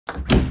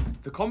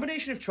The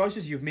combination of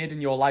choices you've made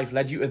in your life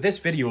led you to this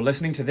video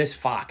listening to this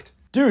fact.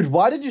 Dude,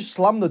 why did you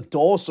slam the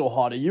door so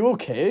hard? Are you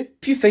okay?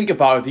 If you think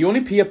about it, the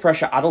only peer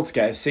pressure adults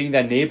get is seeing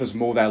their neighbours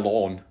mow their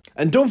lawn.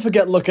 And don't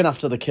forget looking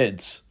after the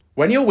kids.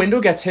 When your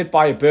window gets hit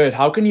by a bird,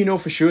 how can you know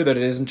for sure that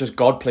it isn't just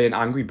God playing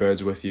Angry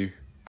Birds with you?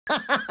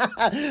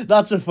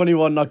 That's a funny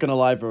one, not gonna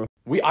lie, bro.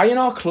 We iron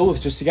our clothes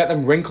just to get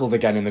them wrinkled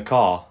again in the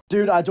car.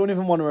 Dude, I don't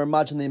even want to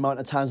imagine the amount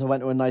of times I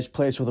went to a nice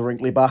place with a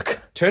wrinkly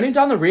back. Turning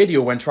down the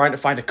radio when trying to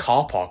find a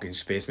car parking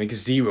space makes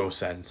zero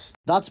sense.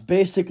 That's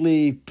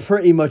basically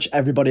pretty much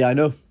everybody I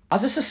know.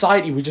 As a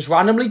society, we just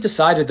randomly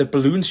decided that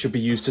balloons should be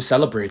used to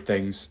celebrate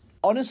things.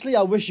 Honestly,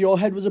 I wish your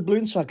head was a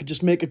balloon so I could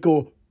just make it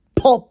go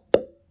pop.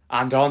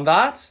 And on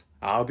that,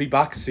 I'll be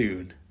back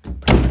soon.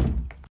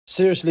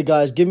 Seriously,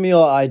 guys, give me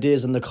your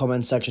ideas in the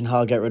comment section how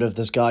I'll get rid of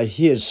this guy.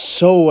 He is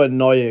so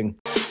annoying.